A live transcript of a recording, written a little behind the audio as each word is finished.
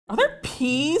Are there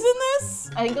peas in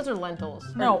this? I think those are lentils.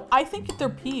 No, I think they're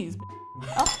peas.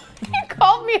 Oh, you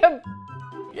called me a...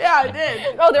 Yeah, I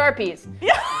did. Oh, there are peas.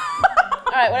 Yeah.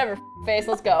 All right, whatever, face,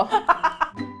 let's go.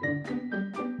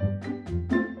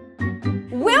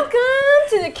 Welcome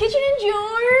to the Kitchen and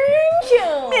Jorn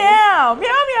show. Meow,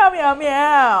 meow, meow, meow,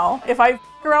 meow. If I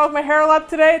around with my hair a lot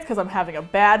today, it's because I'm having a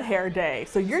bad hair day.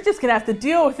 So you're just gonna have to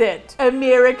deal with it,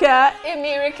 America.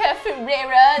 America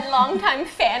Ferrera, longtime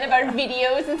fan of our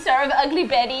videos and star of Ugly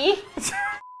Betty.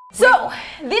 So,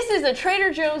 this is a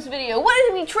Trader Joe's video.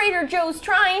 What are we Trader Joe's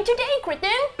trying today,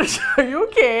 Kristin? Are you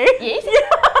okay? Yes? Yeah.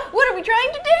 What are we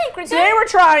trying today, Kristin? Today we're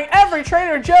trying every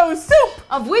Trader Joe's soup.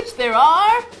 Of which there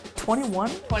are...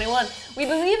 21? 21. We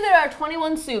believe there are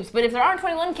 21 soups, but if there aren't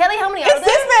 21, Kelly, how many are there? It's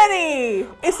this many!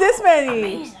 It's this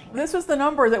many! Amazing. This was the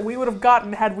number that we would have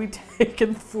gotten had we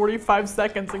taken 45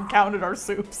 seconds and counted our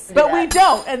soups. But we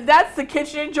don't, and that's the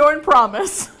Kitchen and Jorn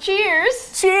promise.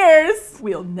 Cheers! Cheers!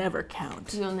 We'll never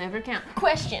count. We'll never count.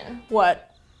 Question. What?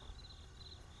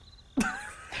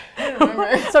 I don't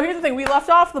remember. So here's the thing, we left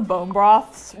off the bone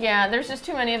broths. Yeah, there's just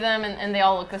too many of them and they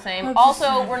all look the same.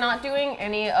 Also, we're not doing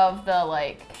any of the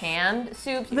like canned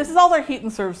soups. This is all their heat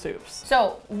and serve soups.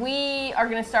 So we are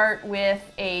gonna start with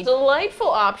a delightful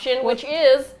option, which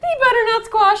is the butternut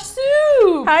squash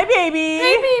soup. Hi, baby.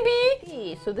 Hey, baby.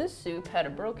 Hey, so this soup had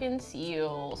a broken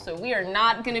seal, so we are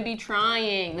not gonna be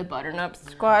trying the butternut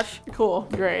squash. Cool,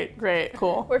 great, great,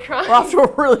 cool. We're trying. We're off to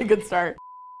a really good start.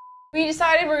 We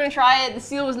decided we're gonna try it. The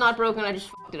seal was not broken, I just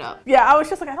fucked it up. Yeah, I was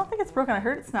just like, I don't think it's broken. I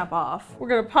heard it snap off. We're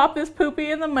gonna pop this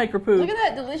poopy in the micro poop. Look at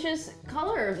that delicious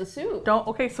color of the soup.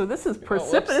 Okay, so this is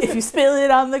precipitous. If you spill it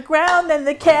on the ground, then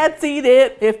the cats eat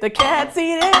it. If the cats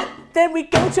eat it, then we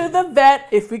go to the vet.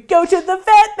 If we go to the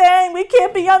vet, then we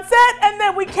can't be on set, and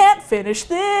then we can't finish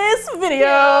this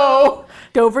video.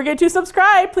 Don't forget to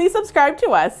subscribe. Please subscribe to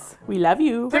us. We love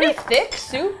you. Pretty thick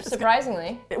soup,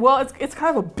 surprisingly. Well, it's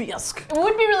kind of a bisque. It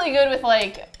would be really good with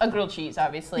like a grilled cheese,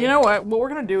 obviously. You know what? What we're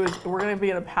gonna do is we're gonna be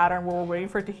in a pattern where we're waiting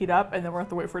for it to heat up, and then we're gonna have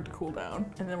to wait for it to cool down,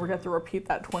 and then we're gonna have to repeat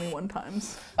that 21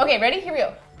 times. Okay, ready? Here we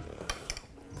go.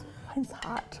 Mine's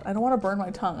hot. I don't want to burn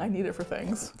my tongue. I need it for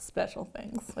things, special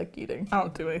things like eating. I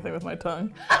don't do anything with my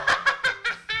tongue.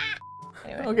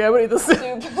 Anyway. Okay, I'm gonna eat the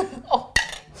soup. Oh.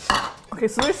 Okay,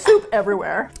 so there's soup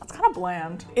everywhere. It's kind of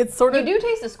bland. It's sort of. You do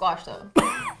taste the squash though.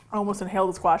 I almost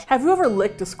inhaled the squash. Have you ever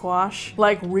licked a squash?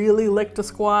 Like really licked a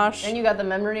squash? And you got the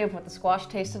memory of what the squash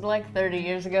tasted like 30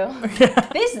 years ago. Yeah.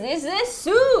 This is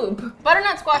soup.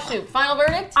 Butternut squash soup. Final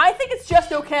verdict? I think it's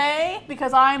just okay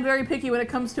because I'm very picky when it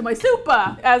comes to my soup.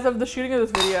 As of the shooting of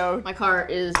this video, My car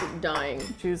is dying.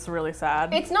 she's really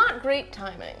sad. It's not great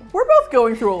timing. We're both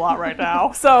going through a lot right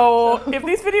now. So if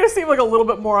these videos seem like a little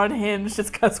bit more unhinged, it's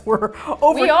because we're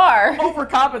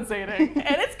overcompensating.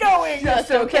 And it's going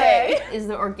just okay. Is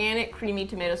the organic creamy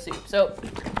tomato soup. So,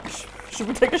 Should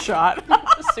we take a shot?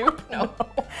 the soup? No.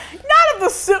 Not of the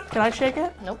soup. Can I shake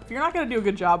it? Nope. If you're not gonna do a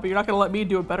good job, but you're not gonna let me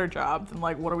do a better job, then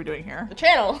like, what are we doing here? The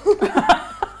channel.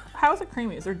 How is it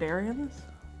creamy? Is there dairy in this?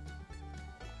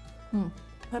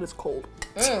 That is cold.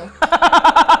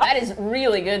 That is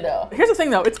really good though. Here's the thing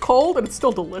though, it's cold and it's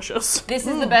still delicious. This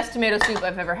is the best tomato soup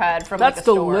I've ever had from That's like a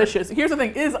store. delicious. Here's the thing,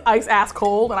 it is ice ass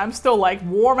cold and I'm still like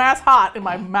warm ass hot in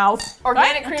my mouth.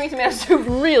 Organic creamy tomato soup,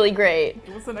 really great.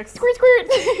 What's the next? Squirt, squirt.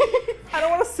 I don't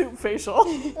want a soup facial.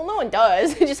 Well, no one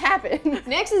does. It just happened.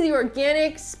 Next is the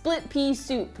organic split pea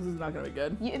soup. This is not gonna be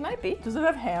good. It might be. Does it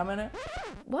have ham in it?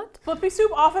 What? Split pea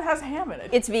soup often has ham in it.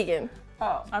 It's vegan.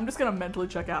 Oh, I'm just gonna mentally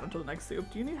check out until the next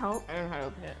soup. Do you need help? I don't know how to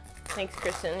open it. Thanks,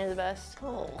 Kristin. You're the best.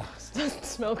 Oh, this doesn't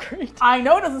smell great. I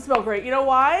know it doesn't smell great. You know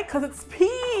why? Because it's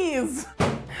peas.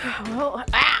 Well,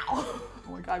 ow. Oh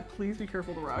my god, please be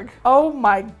careful of the rug. Oh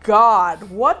my god,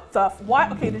 what the why?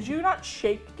 Okay, did you not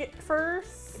shake it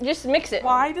first? Just mix it.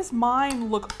 Why does mine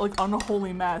look like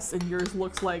unholy mess and yours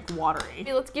looks like watery?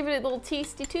 Okay, let's give it a little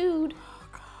tasty-tude. Oh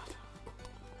god,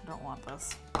 I don't want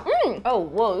this. Oh,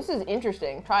 whoa, this is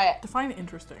interesting. Try it. Define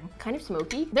interesting. Kind of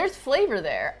smoky. There's flavor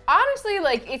there. Honestly,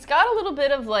 like, it's got a little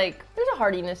bit of like, there's a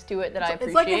heartiness to it that I appreciate.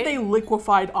 It's like if they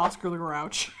liquefied Oscar the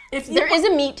Grouch. There is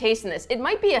a meat taste in this. It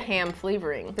might be a ham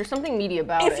flavoring. There's something meaty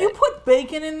about it. If you put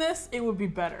bacon in this, it would be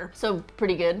better. So,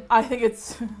 pretty good. I think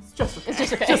it's just okay. It's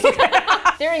just okay.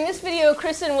 During this video,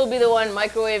 Kristin will be the one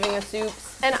microwaving the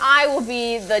soups, and I will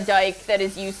be the dyke that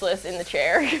is useless in the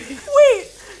chair. Wait!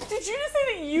 Did you just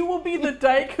say that you will be the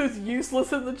dyke who's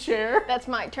useless in the chair? That's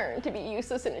my turn to be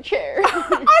useless in a chair.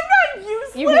 I'm not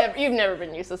useless! You've never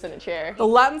been useless in a chair. The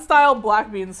Latin style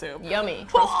black bean soup. Yummy.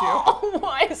 Trust you.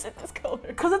 Why is it this color?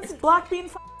 Because it's black bean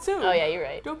soup. Oh yeah, you're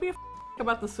right. Don't be a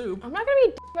about the soup. I'm not gonna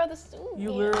be a about the soup.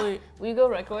 You literally. Will you go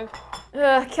right quick?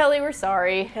 Kelly, we're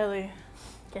sorry. Kelly.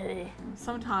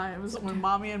 Sometimes when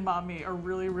mommy and mommy are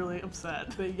really, really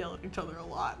upset, they yell at each other a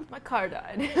lot. My car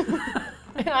died.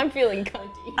 And I'm feeling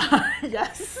cunty.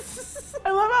 Yes.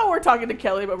 I love how we're talking to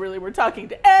Kelly, but really we're talking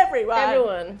to everyone.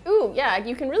 Everyone. Ooh, yeah,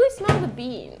 you can really smell the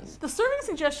beans. The serving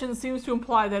suggestion seems to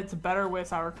imply that it's better with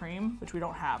sour cream, which we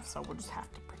don't have, so we'll just have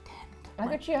to pretend. I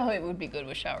bet you how it would be good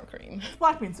with sour cream.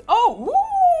 Black beans. Oh,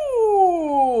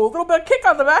 ooh, a little bit of kick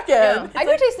on the back end. Yeah, I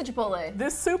do taste the chipotle.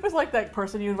 This soup is like that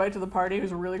person you invite to the party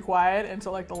who's really quiet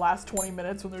until like the last 20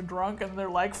 minutes when they're drunk and they're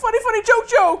like, funny, funny, joke,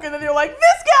 joke, and then you're like,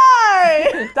 this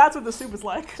guy! That's what the soup is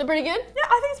like. So pretty good? Yeah,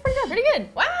 I think it's pretty good. Pretty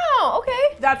good. Wow,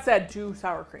 okay. That said, do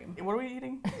sour cream. What are we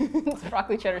eating? It's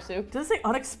broccoli cheddar soup. Does it say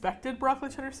unexpected broccoli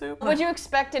cheddar soup? What'd you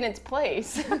expect in its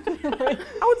place? How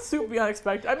would soup be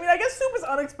unexpected? I mean, I guess soup is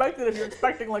unexpected if you're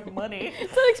expecting like money.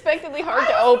 It's unexpectedly hard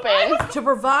to open. To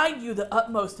provide you the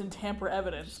utmost in tamper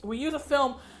evidence, we use a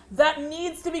film that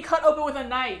needs to be cut open with a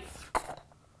knife.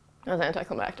 That was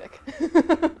anticlimactic.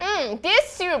 This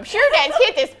soup sure does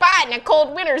hit the spot in a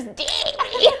cold winter's day.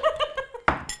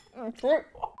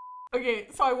 Okay,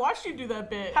 so I watched you do that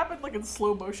bit. It happened like in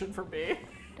slow motion for me.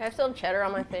 Do I still have cheddar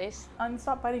on my face?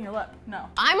 Stop biting your lip. No.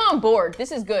 I'm on board.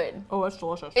 This is good. Oh, that's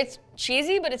delicious. It's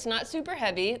cheesy, but it's not super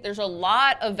heavy. There's a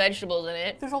lot of vegetables in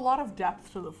it. There's a lot of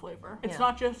depth to the flavor. It's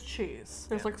not just cheese.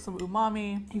 There's like some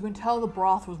umami. You can tell the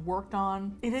broth was worked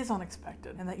on. It is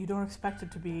unexpected, and that you don't expect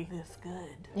it to be this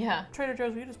good. Yeah. Trader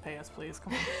Joe's, will you just pay us, please?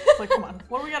 Come on. It's like, come on.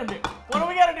 What do we gotta do? What do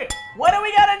we gotta do? What do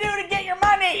we gotta do to get your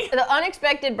money? The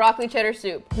unexpected broccoli cheddar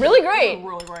soup. Really great.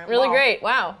 Really great. Really Wow. great.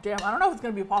 Wow. Damn, I don't know if it's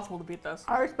gonna be possible to beat this.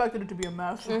 I expected it to be a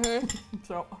mess.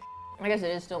 So. I guess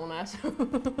it is still a mess.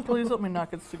 Please let me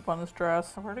not get soup on this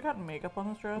dress. I've already got makeup on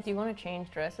this dress. Do you want to change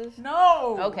dresses?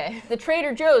 No! Okay. The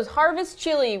Trader Joe's Harvest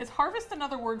Chili. Is harvest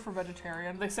another word for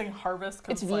vegetarian? They say harvest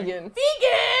because It's vegan. Like,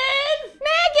 vegan!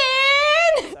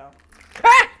 Megan! So.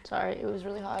 Sorry, it was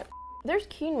really hot. There's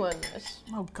quinoa in this.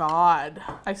 Oh God.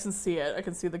 I can see it. I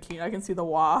can see the quinoa. I can see the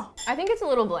wah. I think it's a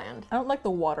little bland. I don't like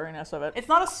the wateriness of it. It's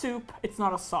not a soup. It's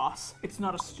not a sauce. It's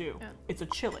not a stew. Yeah. It's a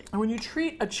chili. And when you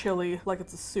treat a chili like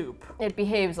it's a soup, it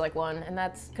behaves like one, and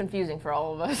that's confusing for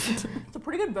all of us. It's a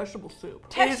pretty good vegetable soup.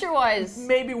 Texture-wise,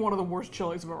 maybe one of the worst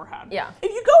chilies I've ever had. Yeah.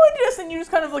 If you go into this and you just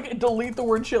kind of like delete the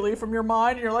word chili from your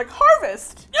mind and you're like,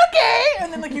 harvest, okay,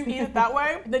 and then like you eat it that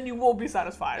way, then you will be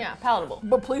satisfied. Yeah, palatable.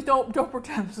 But please don't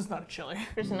pretend this is not a chili.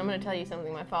 Kristin, I'm gonna tell you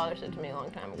something my father said to me a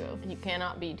long time ago. You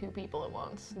cannot be two people at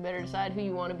once. You better decide who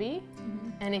you want to be,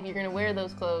 and if you're gonna wear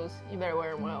those clothes, you better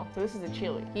wear them well. So this is a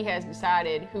chili. He has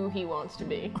decided who he wants to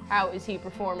be. How is he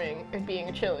performing at being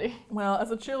a chili? Well,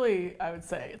 as a chili, I would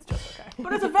say it's just okay.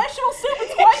 But as a vegetable soup,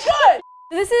 it's quite good!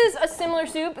 This is a similar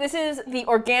soup. This is the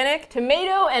organic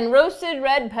tomato and roasted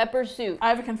red pepper soup. I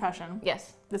have a confession.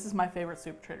 Yes. This is my favorite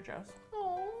soup at Trader Joe's.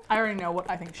 I already know what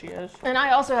I think she is. And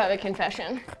I also have a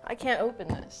confession. I can't open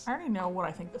this. I already know what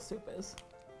I think the soup is.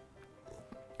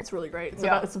 It's really great. It's,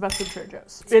 Yeah. it's the best soup at Trader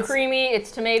Joe's. It's creamy,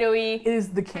 it's tomatoey. It is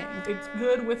the king. It's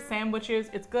good with sandwiches.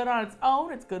 It's good on its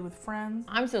own. It's good with friends.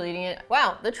 I'm still eating it.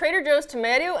 Wow, the Trader Joe's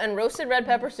tomato and roasted red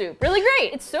pepper soup. Really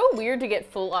great. It's so weird to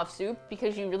get full off soup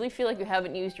because you really feel like you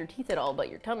haven't used your teeth at all, but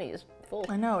your tummy is full.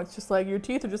 I know, it's just like your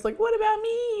teeth are just like, what about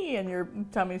me? And your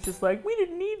tummy's just like, we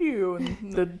didn't need you.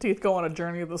 And the teeth go on a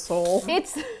journey of the soul.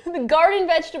 It's the garden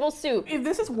vegetable soup. If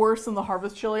this is worse than the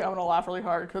harvest chili, I'm gonna laugh really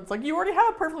hard because it's like, you already have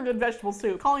a perfectly good vegetable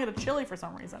soup. Calling it a chili for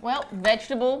some reason. Well,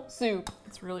 vegetable soup.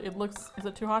 It's really, it looks, is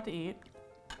it too hot to eat?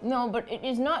 No, but it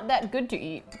is not that good to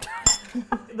eat.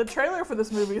 The trailer for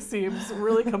this movie seems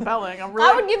really compelling. I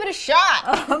would give it a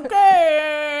shot.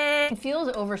 Okay. It feels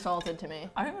oversalted to me.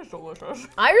 I think it's delicious.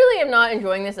 I really am not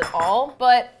enjoying this at all,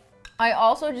 but I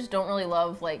also just don't really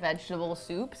love like vegetable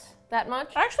soups that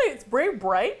much. Actually, it's very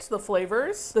bright, the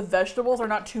flavors. The vegetables are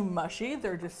not too mushy.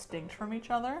 They're distinct from each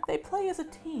other. They play as a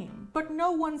team, but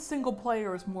no one single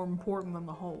player is more important than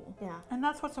the whole. Yeah. And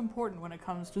that's what's important when it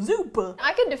comes to soup.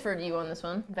 I could defer to you on this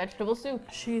one. Vegetable soup.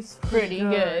 She's Pretty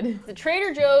good. The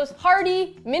Trader Joe's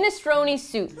hearty minestrone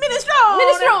soup. Minestrone!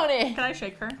 Minestrone! Can I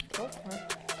shake her?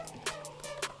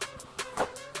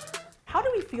 How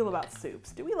do we feel about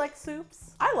soups? Do we like soups?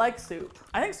 I like soup.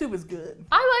 I think soup is good.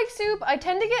 I like soup. I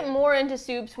tend to get more into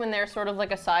soups when they're sort of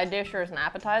like a side dish or as an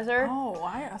appetizer. Oh,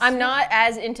 I'm not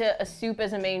as into a soup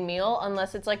as a main meal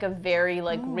unless it's like a very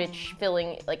like rich,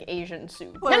 filling, like Asian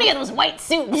soup. None of those white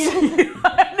soups.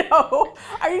 I know.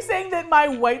 Are you saying that my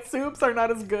white soups are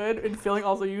not as good and filling?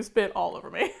 Also, you spit all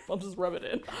over me. I'll just rub it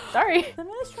in. Sorry. The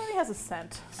minestrone has a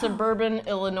scent. Suburban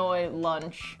Illinois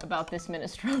lunch about this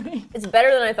minestrone. It's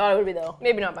better than I thought it would be though.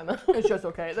 Maybe not by much. It's just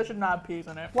okay. There should not have peas in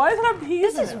in it. Why does it have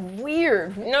peas in it? This is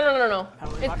weird. No.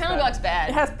 It's penalty box bad.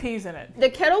 It has peas in it. The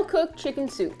kettle cooked chicken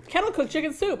soup. Kettle cooked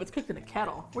chicken soup. It's cooked in a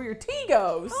kettle where your tea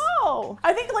goes. Oh.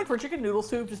 I think like for chicken noodle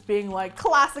soup just being like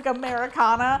classic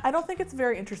Americana, I don't think it's a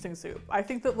very interesting soup. I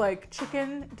think that like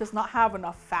chicken does not have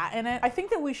enough fat in it. I think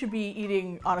that we should be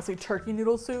eating, honestly, turkey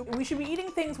noodle soup. We should be eating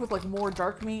things with like more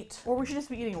dark meat, or we should just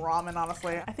be eating ramen,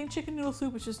 honestly. I think chicken noodle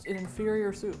soup is just an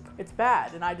inferior soup. It's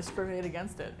bad and I discriminate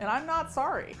against it. And I'm not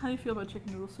sorry. How do you feel about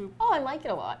chicken noodle soup? Oh, I like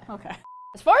it a lot. Okay.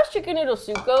 As far as chicken noodle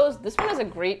soup goes, this one has a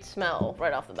great smell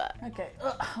right off the bat. Okay.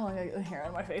 Oh, I gotta get the hair out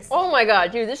of my face. Oh my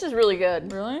god, dude, this is really good.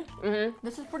 Really? Mm-hmm.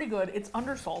 This is pretty good. It's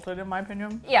undersalted in my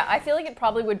opinion. Yeah, I feel like it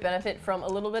probably would benefit from a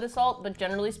little bit of salt, but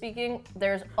generally speaking,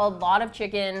 there's a lot of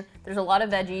chicken, there's a lot of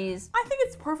veggies. I think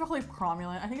it's perfectly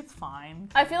cromulent. I think it's fine.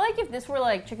 I feel like if this were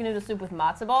like chicken noodle soup with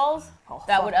matzo balls, Oh,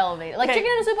 that fuck. would elevate it. Like Okay.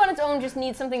 chicken noodle soup on its own just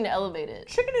needs something to elevate it.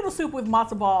 Chicken noodle soup with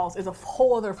matzo balls is a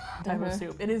whole other type of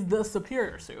soup. It is the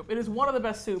superior soup. It is one of the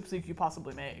best soups that you could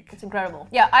possibly make. It's incredible.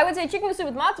 Yeah, I would say chicken noodle soup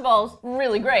with matzo balls,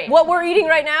 really great. What we're eating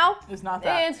right now, It's not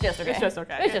that. it's just okay. It's just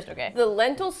okay. It's just okay. The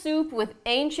lentil soup with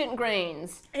ancient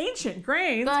grains. Ancient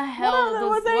grains? The hell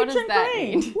What what does ancient that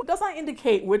grains? mean? It does not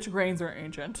indicate which grains are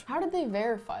ancient. How did they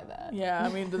verify that? Yeah, I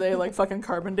mean, do they like fucking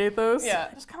carbon date those? Yeah.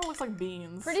 It just kind of looks like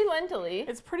beans. Pretty lentil-y.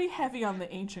 It's pretty heavy on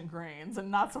the ancient grains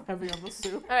and not so heavy on the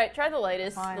soup. All right, try the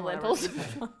lightest, Fine, the whatever. lentils.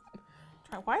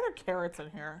 Why are there carrots in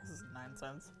here? This is 9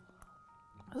 cents.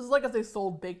 This is like if they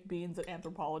sold baked beans at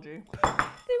Anthropology.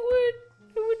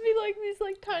 It would be like these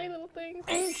like tiny little things.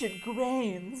 Ancient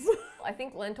grains. I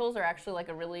think lentils are actually like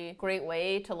a really great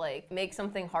way to like make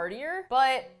something heartier,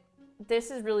 but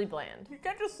this is really bland. You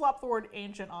can't just slap the word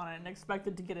ancient on it and expect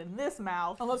it to get in this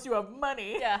mouth unless you have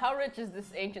money. Yeah, how rich is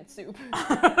this ancient soup?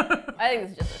 I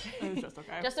think this is just okay. It's just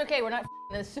okay. Just okay, we're not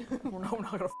f***ing this soup. No, we're not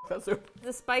gonna f that soup.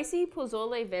 The spicy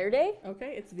pozole verde.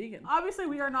 Okay, it's vegan. Obviously,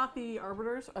 we are not the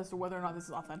arbiters as to whether or not this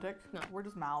is authentic. No. We're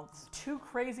just mouths. Two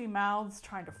crazy mouths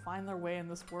trying to find their way in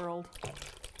this world.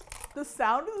 The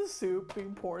sound of the soup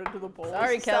being poured into the bowl.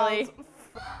 Sorry, Kelly. sounds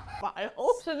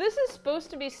vile. So this is supposed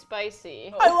to be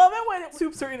spicy. I love it when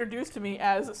soups are introduced to me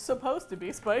as supposed to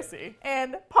be spicy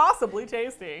and possibly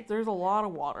tasty. There's a lot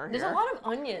of water here. There's a lot of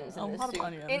onions in A this lot of soup.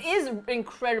 onions. It is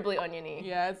incredibly oniony.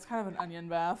 Yeah, it's kind of an onion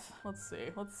bath. Let's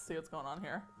see what's going on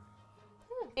here.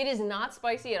 It is not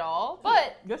spicy at all,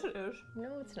 but Yes, it is.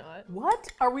 no, it's not. What?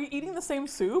 Are we eating the same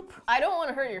soup? I don't want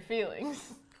to hurt your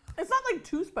feelings. It's not like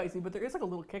too spicy, but there is like a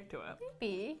little kick to it.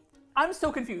 Maybe. I'm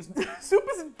so confused. Soup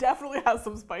definitely has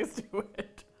some spice to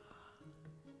it.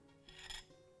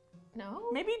 No?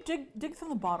 Maybe dig from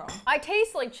the bottom. I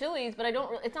taste like chilies, but I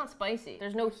don't. It's not spicy.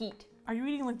 There's no heat. Are you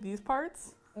eating like these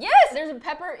parts? Yes, there's a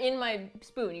pepper in my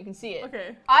spoon. You can see it.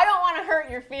 Okay. I don't want to hurt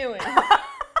your feelings.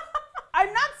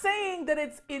 I'm not saying that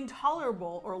it's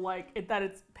intolerable or like that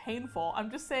it's painful.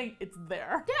 I'm just saying it's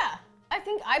there. Yeah,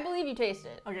 I believe you taste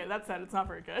it. Okay, that said, it's not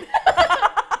very good.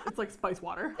 It's like spice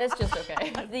water. It's just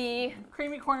okay. The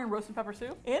Creamy corn and roasted pepper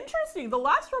soup. Interesting. The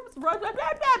last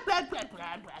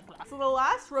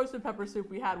roasted pepper soup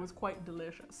we had was quite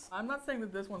delicious. I'm not saying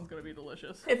that this one's gonna be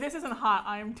delicious. If this isn't hot,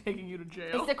 I am taking you to jail.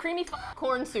 It's the creamy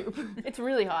corn soup. It's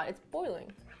really hot. It's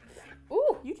boiling.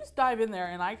 Ooh. You just dive in there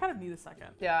and I kind of need a second.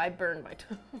 Yeah, I burned my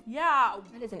tongue. Yeah.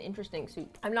 That is an interesting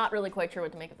soup. I'm not really quite sure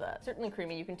what to make of that. Certainly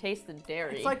creamy. You can taste the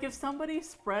dairy. It's like if somebody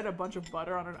spread a bunch of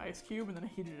butter on an ice cube and then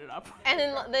heated it up. And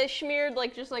then they smeared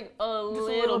like just a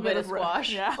little bit of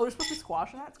squash. Yeah. Oh, there's supposed to be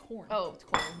squash in that? It's corn. Oh, it's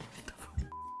corn.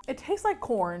 It tastes like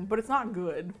corn, but it's not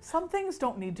good. Some things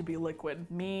don't need to be liquid.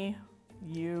 Me,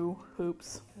 you,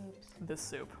 hoops, this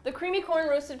soup. The creamy corn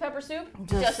roasted pepper soup,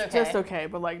 just okay. Just okay,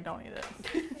 but like, don't eat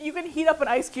it. You can heat up an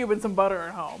ice cube and some butter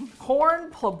at home.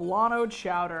 Corn poblano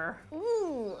chowder.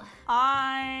 Ooh.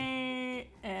 I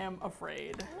am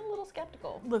afraid. I'm a little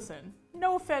skeptical. Listen,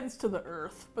 no offense to the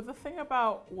earth, but the thing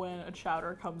about when a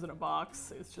chowder comes in a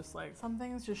box, it's just like, some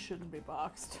things just shouldn't be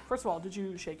boxed. First of all, did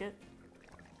you shake it?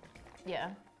 Yeah.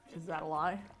 Is that a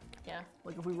lie? Yeah.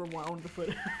 Like if we were wound to put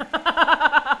it.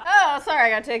 Oh, sorry, I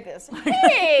gotta take this.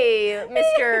 Hey,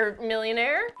 Mr.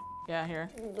 Millionaire. Yeah, here.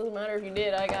 It doesn't matter if you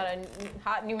did, I got a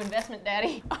hot new investment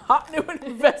daddy. A hot new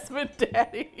investment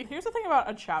daddy. Here's the thing about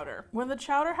a chowder. When the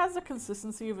chowder has the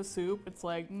consistency of a soup, it's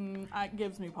like, it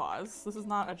gives me pause. This is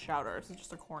not a chowder, this is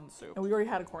just a corn soup. And we already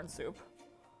had a corn soup.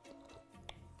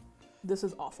 This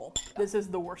is awful. This is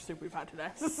the worst soup we've had today.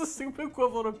 This is the soup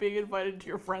equivalent of being invited to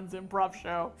your friend's improv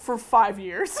show for 5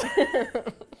 years.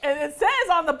 And it says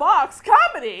on the box,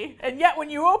 comedy. And yet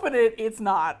when you open it, it's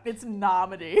not. It's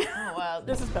nomedy. Oh, wow.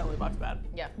 This is penalty box bad.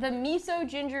 Yeah. The miso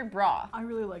ginger broth. I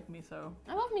really like miso.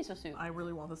 I love miso soup. I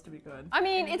really want this to be good. I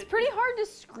mean, it's pretty hard to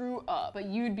screw up, but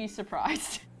you'd be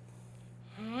surprised.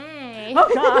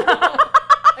 Oh God.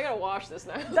 I gotta wash this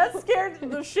now. That scared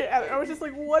the shit out of me. I was just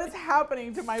like, what is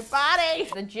happening to my body?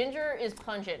 The ginger is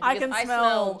pungent I because can I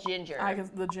smell ginger.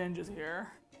 The ginger's here.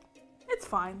 It's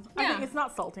fine. I Yeah. think it's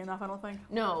not salty enough, I don't think.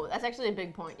 No, that's actually a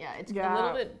big point. Yeah, it's a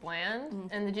little bit bland,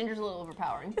 and the ginger's a little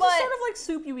overpowering. It's but sort of like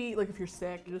soup you eat, like if you're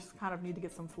sick, you just kind of need to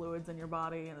get some fluids in your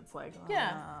body, and it's like,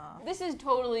 this is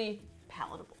totally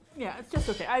palatable. Yeah, it's just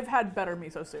okay. I've had better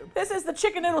miso soup. This is the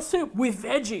chicken noodle soup with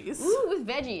veggies. Ooh, with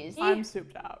veggies. I'm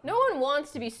souped out. No one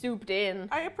wants to be souped in.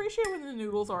 I appreciate when the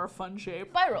noodles are a fun shape.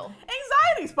 Spiral.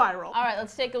 Anxiety spiral. All right,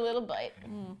 let's take a little bite.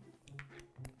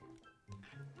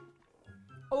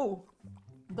 Oh,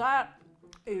 that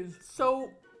is so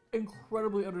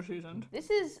incredibly underseasoned. This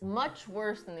is much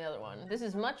worse than the other one. This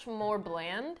is much more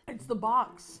bland. It's the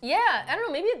box. Yeah, I don't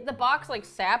know, maybe the box like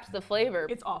saps the flavor.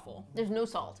 It's awful. There's no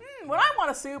salt. When I want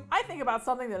a soup, I think about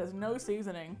something that has no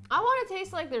seasoning. I want to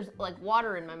taste like there's like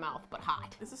water in my mouth, but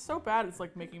hot. This is so bad, it's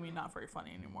like making me not very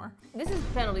funny anymore. This is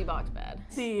penalty box bad.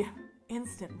 The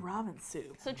instant ramen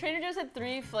soup. So Trader Joe's had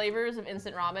 3 flavors of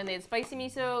instant ramen. They had spicy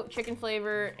miso, chicken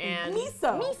flavor, and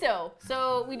miso.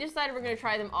 So we decided we're gonna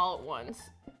try them all at once.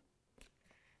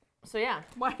 So yeah.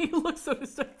 Why do you look so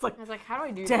distracted? It's like, I was like, how do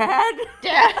I do Dad?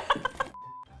 that? Dad!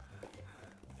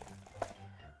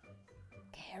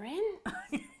 Karen?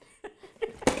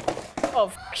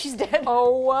 Oh, she's dead.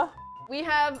 Oh. We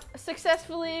have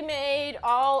successfully made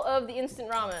all of the instant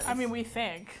ramen. I mean, we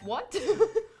think. What?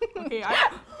 Okay,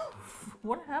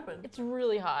 what happened? It's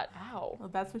really hot. Ow. Well,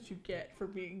 that's what you get for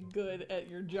being good at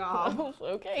your job.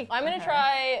 Okay. I'm gonna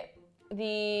try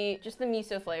just the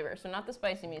miso flavor, so not the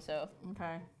spicy miso.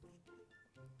 Okay.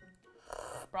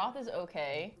 Broth is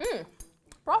okay.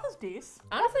 Broth is decent.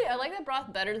 Honestly, I like that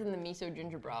broth better than the miso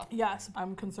ginger broth. Yes,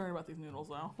 I'm concerned about these noodles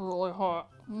though. Really hot.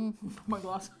 My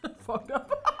glass fucked up.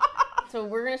 So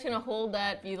we're just gonna hold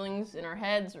that feelings in our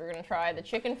heads. We're gonna try the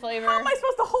chicken flavor. How am I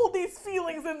supposed to hold these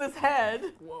feelings in this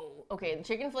head? Whoa. Okay, the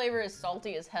chicken flavor is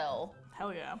salty as hell.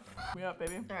 Hell yeah. We up,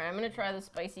 baby. All right, I'm gonna try the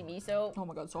spicy miso. Oh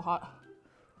my God, so hot.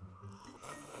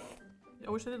 I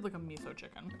wish I did like a miso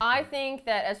chicken. I think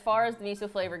that as far as the miso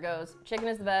flavor goes, chicken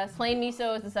is the best. Plain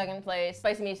miso is the 2nd place.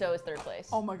 Spicy miso is 3rd place.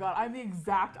 Oh my God, I'm the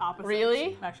exact opposite.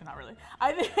 Really? Actually, not really.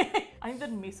 I think the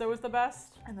miso is the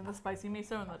best, and then the spicy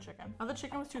miso and the chicken. Now the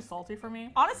chicken was too salty for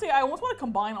me. Honestly, I almost want to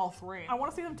combine all 3. I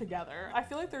want to see them together. I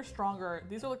feel like they're stronger.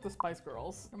 These are like the Spice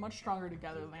Girls. They're much stronger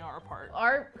together than they are apart.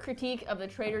 Our critique of the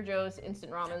Trader Joe's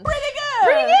instant ramen. Pretty good!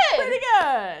 Pretty good! Pretty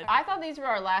good! I thought these were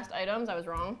our last items. I was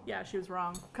wrong. Yeah, she was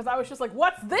wrong. Because I was just like,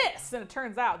 what's this? And it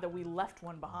turns out that we left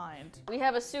one behind. We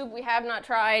have a soup we have not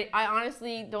tried. I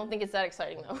honestly don't think it's that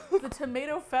exciting though. The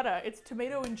tomato feta. It's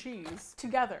tomato and cheese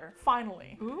together,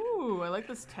 finally. Ooh, I like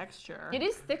this texture. It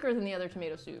is thicker than the other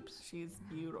tomato soups. She's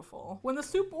beautiful. When the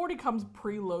soup already comes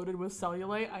preloaded with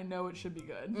cellulite, I know it should be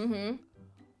good. Mm-hmm.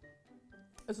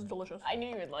 This is delicious. I knew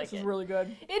you would like it. This is really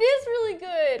good. It is really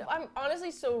good. I'm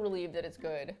honestly so relieved that it's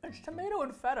good. It's tomato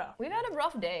and feta. We've had a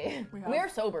rough day. We are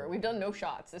sober. We've done no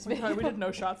shots this video. We did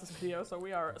no shots this video, so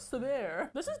we are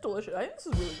severe. This is delicious. I think this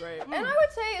is really great. And I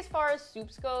would say as far as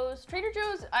soups goes, Trader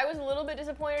Joe's, I was a little bit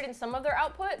disappointed in some of their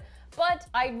output, but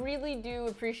I really do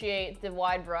appreciate the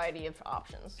wide variety of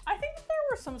options. I think that there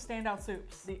were some standout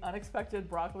soups. The unexpected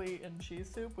broccoli and cheese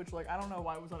soup, which like, I don't know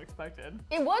why it was unexpected.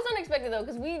 It was unexpected though,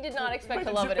 because we did not expect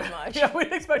to love it as much. Yeah, we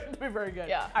didn't expect it to be very good.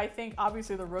 Yeah. I think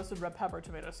obviously the roasted red pepper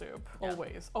tomato soup,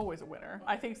 always a winner.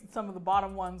 I think some of the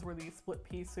bottom ones were the split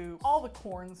pea soup, all the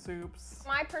corn soups.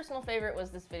 My personal favorite was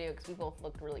this video because we both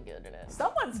looked really good in it.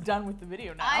 Someone's done with the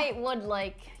video now. I would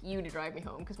like you to drive me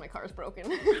home because my car's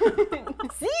broken. See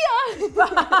ya!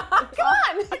 Come on!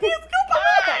 I can't go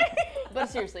bye! But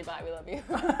seriously, bye, we love you.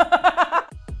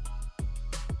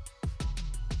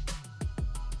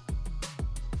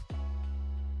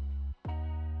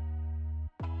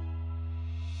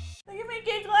 Look at me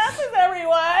gay glasses,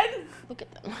 everyone! Look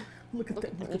at them. Look at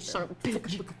them. You son of a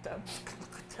bitch. Look at them.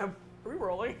 Look at them. Are we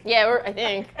rolling? Yeah, I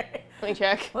think. Okay. Let me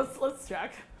check. Let's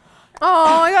check.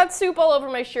 Oh, I got soup all over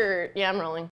my shirt. Yeah, I'm rolling.